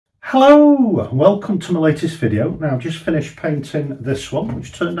Hello, welcome to my latest video. Now, I've just finished painting this one,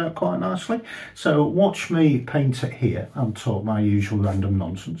 which turned out quite nicely. So watch me paint it here and talk my usual random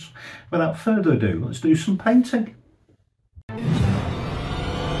nonsense. Without further ado, let's do some painting.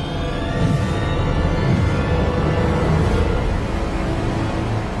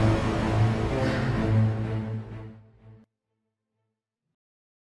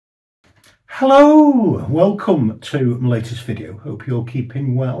 Hello, welcome to my latest video. Hope you're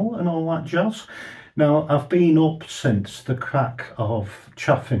keeping well and all that jazz. Now, I've been up since the crack of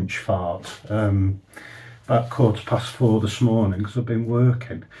Chaffinch fart, about 4:15 this morning because I've been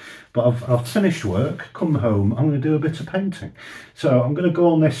working. But I've finished work, come home, I'm going to do a bit of painting. So I'm going to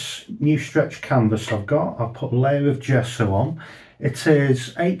go on this new stretch canvas I've got. I've put a layer of gesso on. It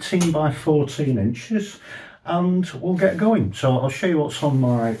is 18 by 14 inches. And we'll get going. So I'll show you what's on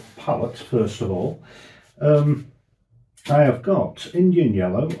my palette first of all. I have got Indian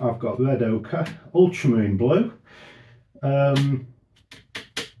yellow, I've got red ochre, ultramarine blue,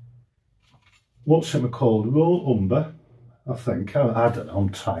 what's it called, raw umber, I think, I don't know, I'm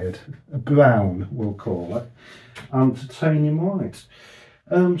tired, brown we'll call it, and titanium white.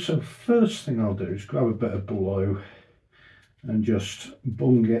 So first thing I'll do is grab a bit of blue and just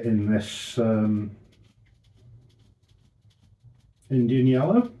bung it in this Indian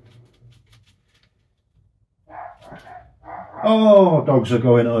yellow. Oh, dogs are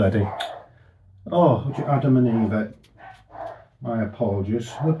going already. Oh, Adam and Eve it. My apologies.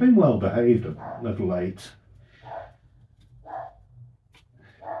 They've been well behaved of late.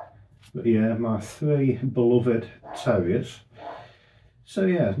 But yeah, my three beloved terriers. So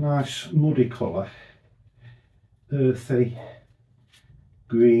yeah, nice muddy colour. Earthy,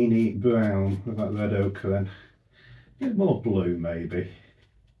 greeny brown with that red ochre in. A bit more blue maybe.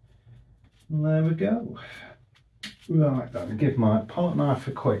 And there we go. Right then, give my palette knife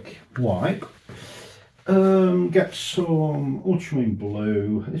a quick wipe. Get some ultramarine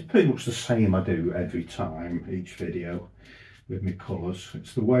blue. It's pretty much the same I do every time, each video, with my colours.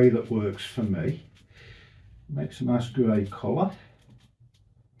 It's the way that works for me. Makes a nice grey colour.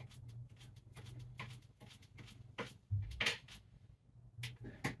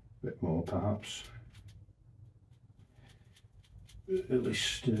 Bit more perhaps. Really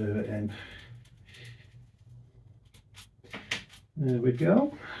stir it in. There we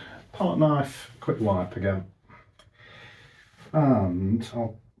go. Palette knife, quick wipe again. And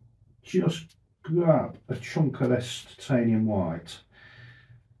I'll just grab a chunk of this titanium white,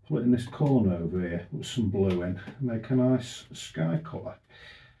 put it in this corner over here, put some blue in, make a nice sky colour,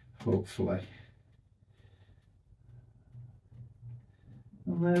 hopefully.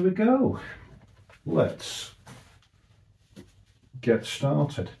 And there we go. Let's get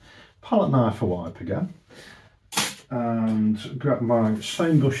started. Palette knife a wipe again, and grab my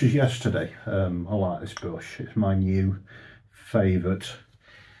same brush as yesterday. I like this brush, it's my new favourite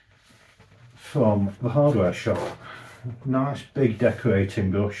from the hardware shop. Nice big decorating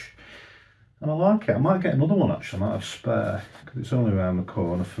brush, and I like it. I might get another one actually, I might have spare because it's only around the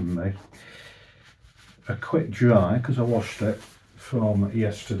corner from me. A quick dry because I washed it from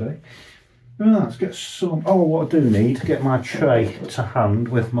yesterday. Right, let's get some, oh what I do need, get my tray to hand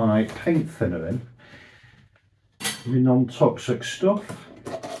with my paint thinner in. My non-toxic stuff.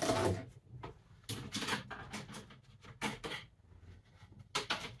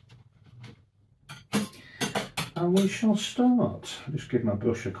 And we shall start. I'll just give my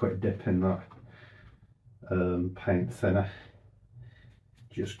brush a quick dip in that paint thinner.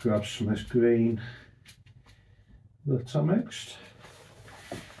 Just grab some of this green that I mixed.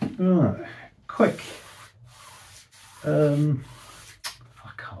 Right. Quick, I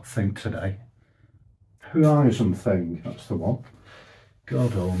can't think today. Horizon thing, that's the one.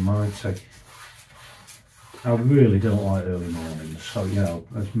 God almighty. I really don't like early mornings, so you know,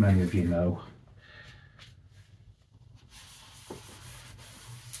 as many of you know.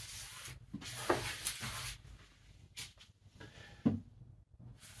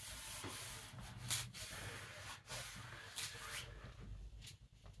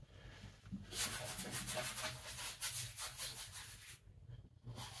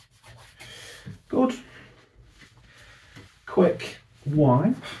 Good. Quick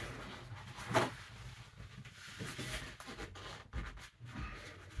wipe.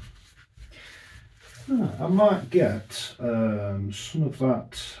 I might get some of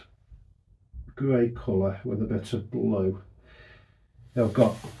that grey colour with a bit of blue. I've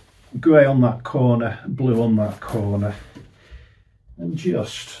got grey on that corner, blue on that corner, and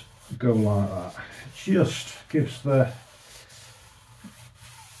just go like that. It just gives the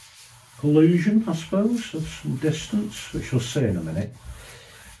illusion, I suppose, of some distance, which you'll see in a minute.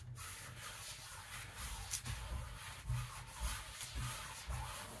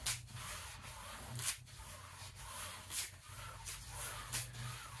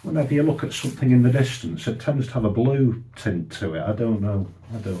 whenever you look at something in the distance, it tends to have a blue tint to it. I don't know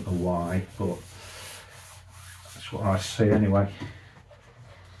why, but that's what I see anyway.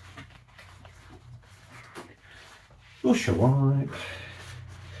 Brush of white.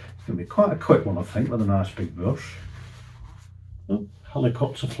 It's going to be quite a quick one, I think, with a nice big brush. Oh,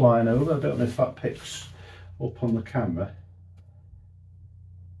 helicopter flying over. I don't know if that picks up on the camera.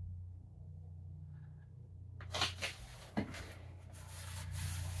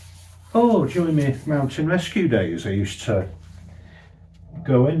 Oh, during my mountain rescue days, I used to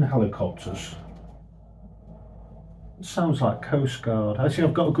go in helicopters. It sounds like Coast Guard. Actually,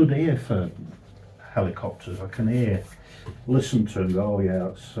 I've got a good ear for helicopters. I can listen to them and go, oh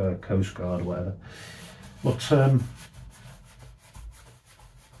yeah, that's Coast Guard or whatever. But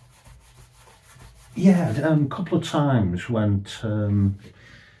yeah, a couple of times went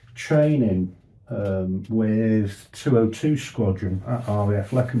training with 202 Squadron at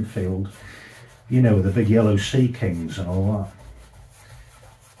RAF Leconfield, you know, the big yellow Sea Kings and all that.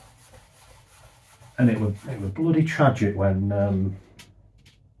 And it was bloody tragic when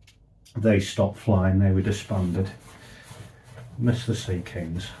they stopped flying, they were disbanded. Miss the Sea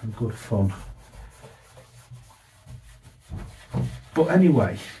Kings, good fun. But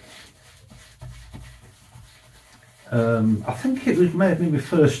anyway, I think it was maybe my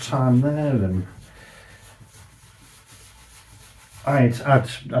first time there, and I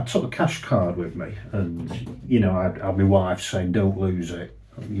took a cash card with me, and you know, I had my wife saying don't lose it,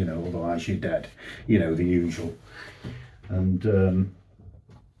 you know, otherwise you're dead, you know, the usual. And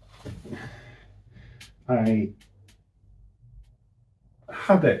I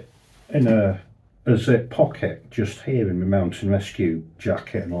had it in a zip pocket just here in my mountain rescue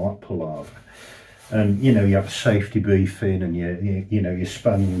jacket and all that palaver. And you know, you have a safety briefing, and you know, you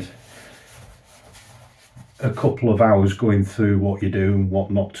spend a couple of hours going through what you do and what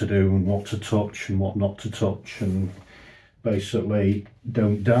not to do and what to touch and what not to touch, and basically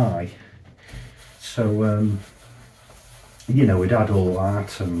don't die. So you know, we'd had all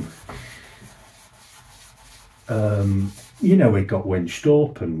that, and you know, we got winched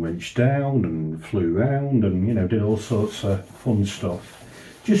up and winched down and flew round and, you know, did all sorts of fun stuff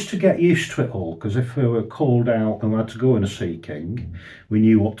just to get used to it all, because if we were called out and we had to go in a Sea King, we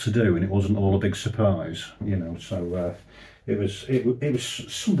knew what to do and it wasn't all a big surprise, you know. So it was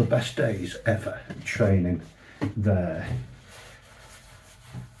some of the best days ever training there,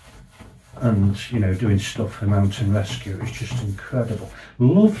 and you know, doing stuff for mountain rescue. It was just incredible.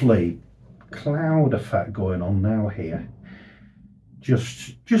 Lovely cloud effect going on now here,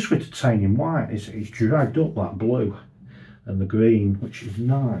 just with titanium white. It's dragged up that blue and the green, which is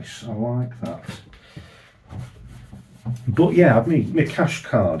nice. I like that. But yeah, I had my cash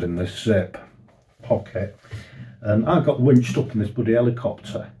card in this zip pocket, and I got winched up in this bloody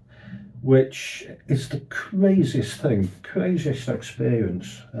helicopter, which is the craziest thing, craziest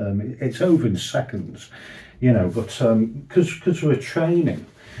experience. It's over in seconds, you know, but because we were training,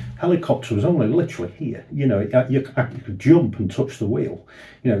 helicopter was only literally here, you know. You could jump and touch the wheel,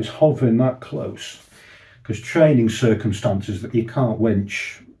 you know, it's hovering that close, because training circumstances that you can't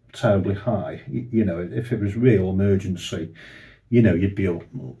winch terribly high, you know. If it was real emergency, you know, you'd be up,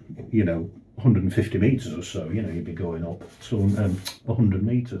 you know, 150 metres or so, you know, you'd be going up to 100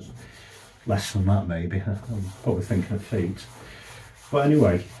 metres, less than that maybe. I'm probably thinking of feet. But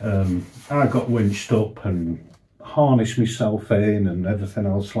anyway, I got winched up and harnessed myself in and everything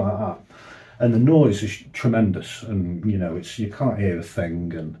else like that, and the noise is tremendous, and you know, you can't hear a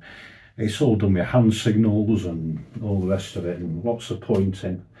thing, and it's all done with hand signals and all the rest of it, and lots of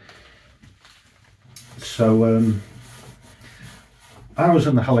pointing. So I was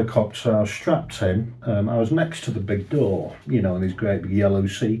in the helicopter, I was strapped in, I was next to the big door, you know, and these great big yellow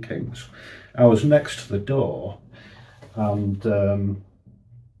Sea Kings. I was next to the door, and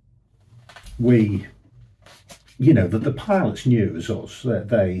we, you know, the pilots knew it was us.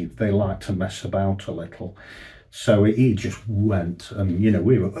 They like to mess about a little. So he just went, and you know,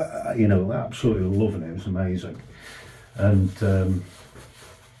 we were, you know, absolutely loving it. It was amazing. And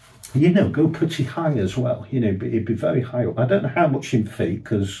you know, go pretty high as well. You know, it'd be very high up. I don't know how much in feet,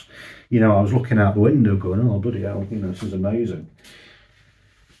 because you know, I was looking out the window going, oh bloody hell, you know, this is amazing.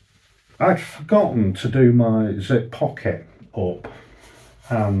 I'd forgotten to do my zip pocket up,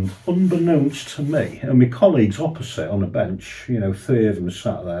 and unbeknownst to me, and my colleagues opposite on a bench, you know, 3 of them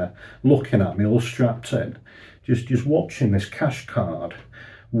sat there looking at me, all strapped in, just watching this cash card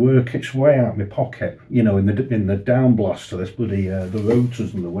work its way out my pocket, you know, in the downblast of this bloody the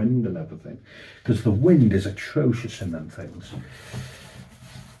rotors and the wind and everything, because the wind is atrocious in them things.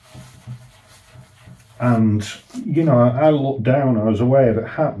 And, you know, I looked down, I was aware of it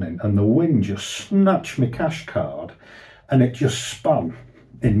happening, and the wind just snatched my cash card and it just spun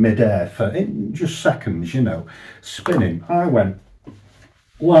in midair for in just seconds, you know, spinning. I went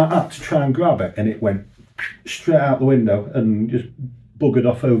like that to try and grab it, and it went straight out the window and just buggered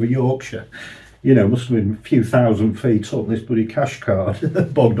off over Yorkshire. You know, must have been a few thousand feet up, this bloody cash card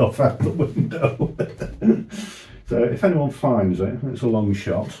bugged off out the window. So if anyone finds it, it's a long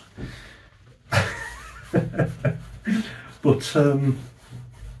shot. But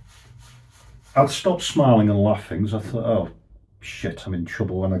I'd stopped smiling and laughing because I thought, oh shit, I'm in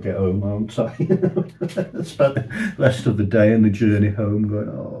trouble when I get home, aren't I? I spent the rest of the day and the journey home going,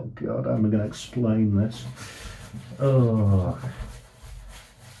 oh God, how am I going to explain this? Oh,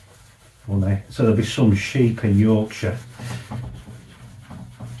 funny. So there'll be some sheep in Yorkshire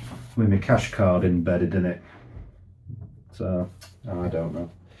with my cash card embedded in it. So, I don't know.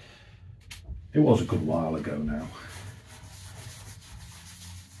 It was a good while ago now.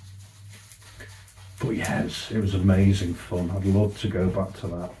 But yes, it was amazing fun. I'd love to go back to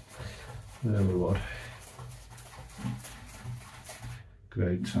that. There we would.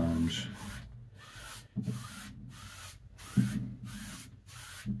 Great times.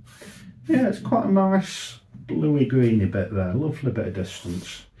 Yeah, it's quite a nice bluey greeny bit there. Lovely bit of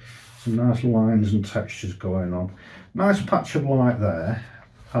distance. Some nice lines and textures going on. Nice patch of light there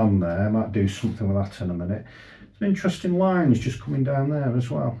and there. I might do something with that in a minute. Some interesting lines just coming down there as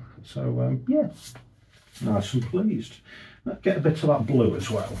well. So yeah, nice and pleased. Get a bit of that blue as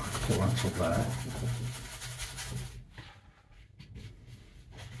well. Put that up there.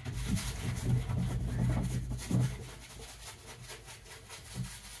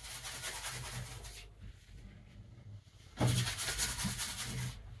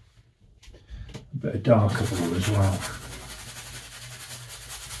 A bit of darker blue as well.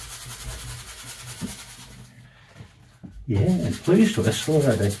 Yeah, pleased with this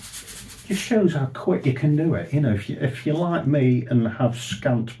already. Just shows how quick you can do it. You know, if you're like me and have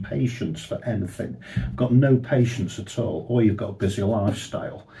scant patience for anything, got no patience at all, or you've got a busy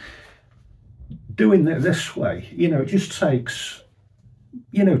lifestyle, doing it this way, you know, it just takes,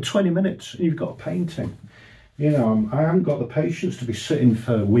 you know, 20 minutes and you've got a painting. You know, I haven't got the patience to be sitting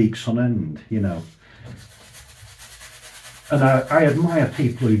for weeks on end, you know. And I admire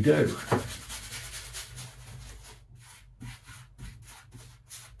people who do.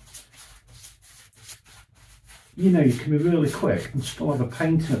 You know, you can be really quick and still have a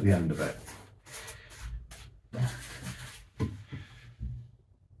painting at the end of it. A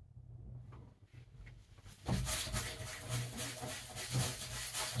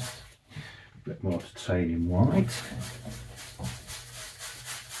bit more titanium white.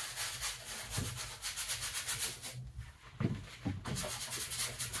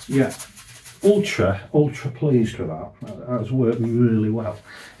 Yeah, ultra pleased with that. That's worked really well.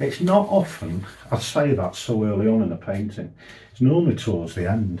 It's not often I say that so early on in a painting. It's normally towards the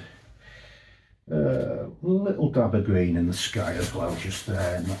end. Little dab of green in the sky as well, just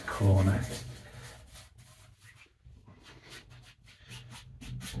there in that corner.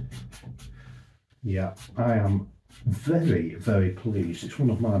 Yeah, I am very pleased. It's one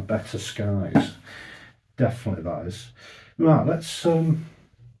of my better skies. Definitely that is. Right, let's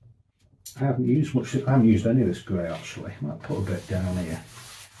I haven't used much, I haven't used any of this grey actually. Might put a bit down here.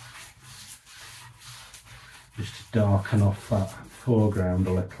 Just to darken off that foreground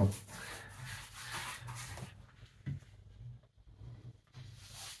a little.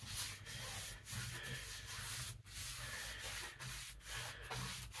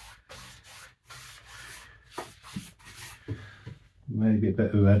 Maybe a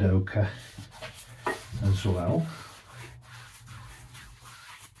bit of red ochre as well.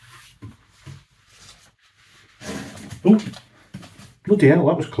 Oh, bloody hell,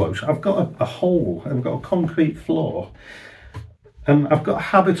 that was close. I've got a hole, I've got a concrete floor, and I've got a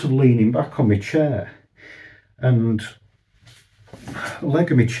habit of leaning back on my chair, and the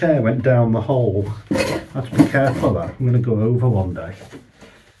leg of my chair went down the hole. I have to be careful of that. I'm going to go over one day.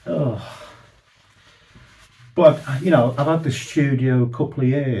 Oh. But, you know, I've had this studio a couple of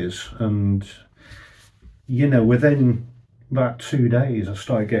years, and, you know, within about 2 days I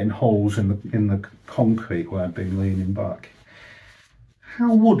started getting holes in the concrete where I'd been leaning back.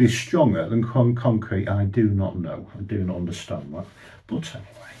 How wood is stronger than concrete, I do not know. I do not understand that. But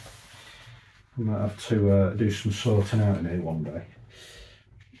anyway, I might have to do some sorting out in here one day.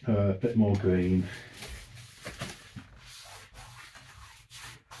 A bit more green.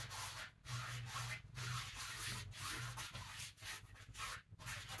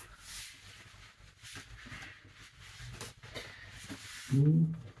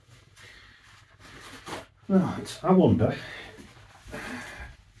 Right, I wonder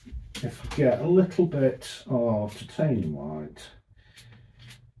if I get a little bit of titanium white,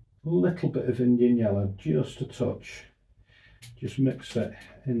 a little bit of Indian yellow, just a touch, just mix it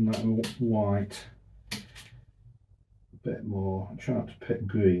in that white a bit more. I'm trying to pick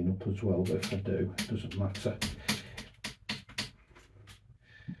green up as well, but if I do, it doesn't matter.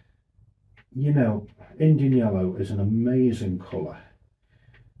 You know, Indian yellow is an amazing colour.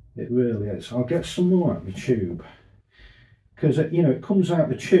 It really is. I'll get some more out of the tube, because you know, it comes out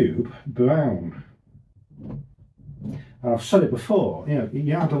the tube brown. I've said it before, you know,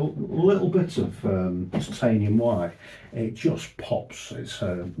 you add a little bit of titanium white, it just pops. It's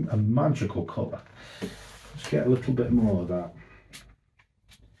a magical colour. Let's get a little bit more of that.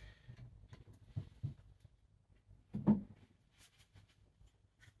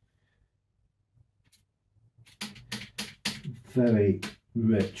 Very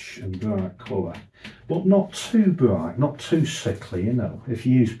rich and bright colour, but not too bright, not too sickly, you know. If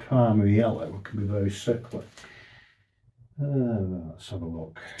you use primary yellow, it can be very sickly. Let's have a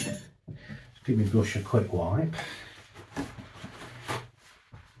look. Give me brush a quick wipe.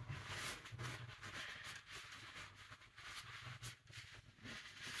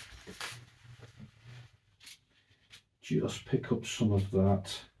 Just pick up some of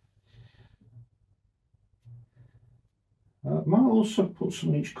that. Might also put some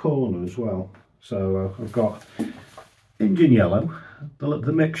in each corner as well. So I've got Indian yellow,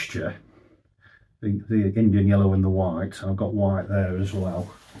 the mixture, the Indian yellow and the white. I've got white there as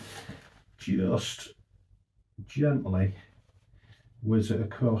well. Just gently whiz it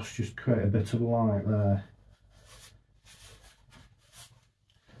across, just create a bit of light there.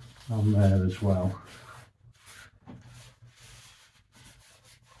 And there as well.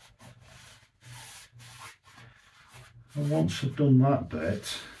 And once I've done that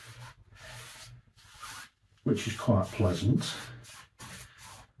bit, which is quite pleasant,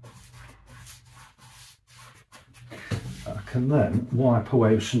 I can then wipe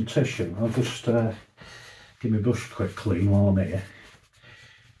away with some tissue. I'll just give my brush a quick clean while I'm here.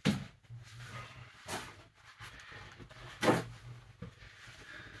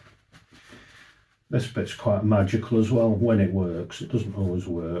 This bit's quite magical as well when it works. It doesn't always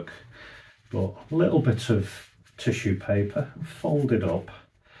work, but a little bit of tissue paper, fold it up,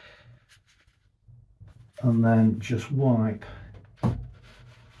 and then just wipe.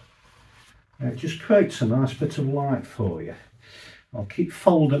 It just creates a nice bit of light for you. I'll keep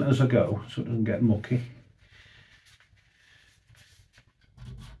folding as I go so it doesn't get mucky.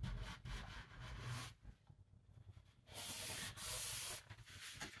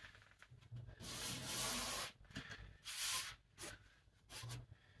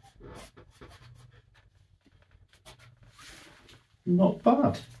 Not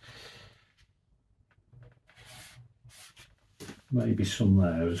bad. Maybe some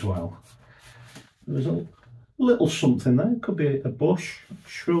there as well. There's a little something there. Could be a bush, a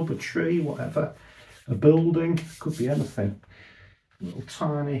shrub, a tree, whatever. A building, could be anything. A little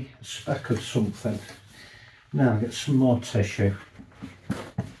tiny speck of something. Now get some more tissue.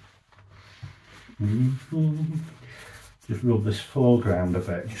 Just rub this foreground a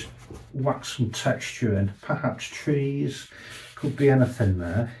bit. Just whack some texture in. Perhaps trees. Could be anything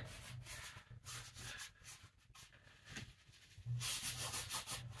there.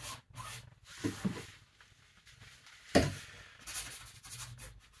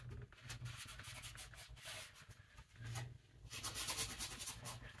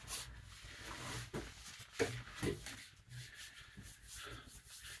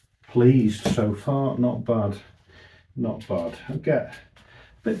 Pleased so far, not bad, not bad. I'll get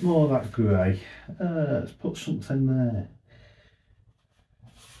a bit more of that grey. Let's put something there.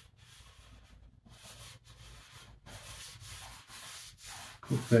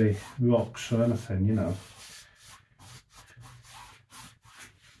 Could be rocks or anything, you know.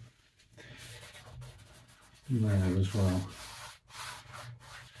 And there as well.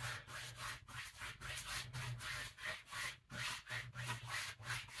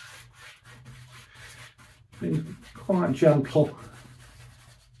 Been quite gentle.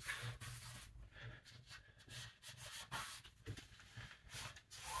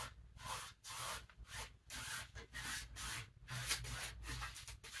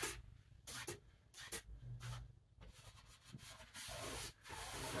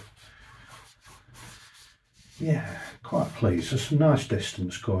 Yeah, quite pleased. There's some nice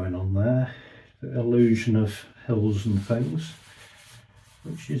distance going on there. The illusion of hills and things,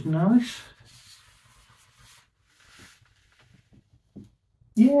 which is nice.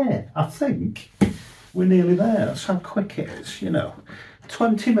 Yeah, I think we're nearly there. That's how quick it is, you know.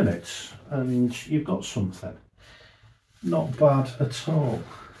 20 minutes and you've got something. Not bad at all.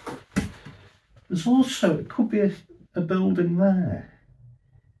 There's also, it could be a building there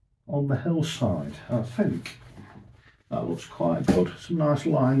on the hillside, I think. That looks quite good. Some nice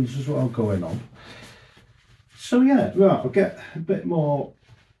lines as well going on. So yeah, right, I'll get a bit more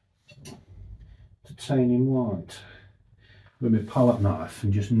titanium white with my palette knife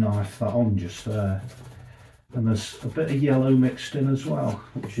and just knife that on just there. And there's a bit of yellow mixed in as well,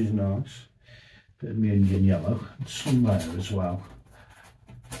 which is nice. Bit of my Indian yellow, and some there as well.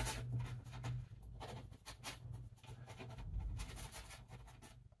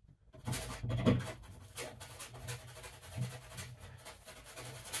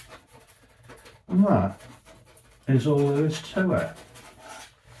 And that is all there is to it.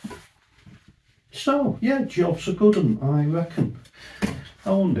 So yeah, job's a good one, I reckon.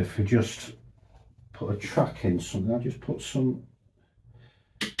 I wonder if we just put a track in something. I just put some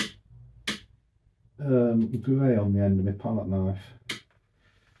grey on the end of my palette knife.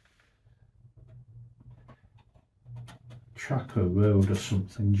 Track a road or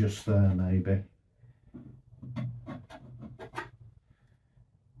something just there maybe.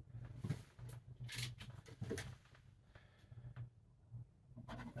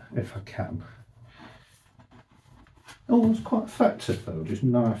 If I can. Oh, it's quite effective though, just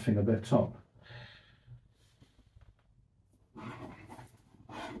knifing a bit up.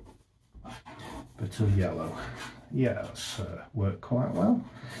 Bit of yellow. Yeah, that's worked quite well.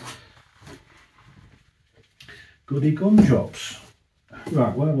 Goody gun jobs.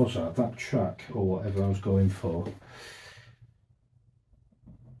 Right, where was I? That track or whatever I was going for.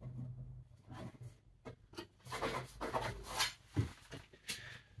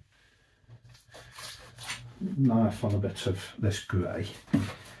 Knife on a bit of this grey.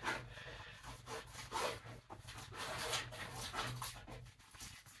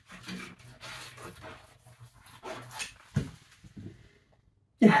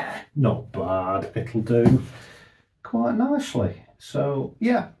 Yeah, not bad. It'll do quite nicely. So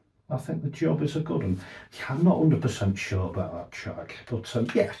yeah, I think the job is a good one. Yeah, I'm not 100% sure about that track, but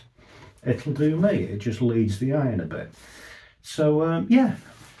yeah, it'll do me. It just leads the eye in a bit. So yeah,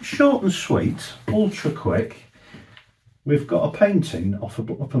 short and sweet, ultra quick. We've got a painting off a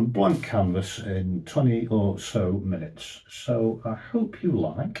blank canvas in 20 or so minutes. So I hope you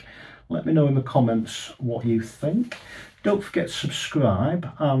like. Let me know in the comments what you think. Don't forget to subscribe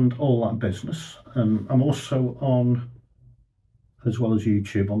and all that business. I'm also on, as well as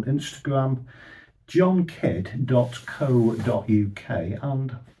YouTube, on Instagram, jonkidd.co.uk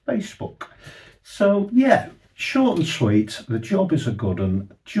and Facebook. So yeah, short and sweet. The job is a good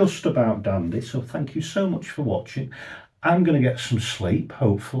one, just about dandy. So thank you so much for watching. I'm going to get some sleep,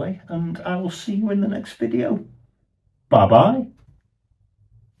 hopefully, and I will see you in the next video. Bye-bye.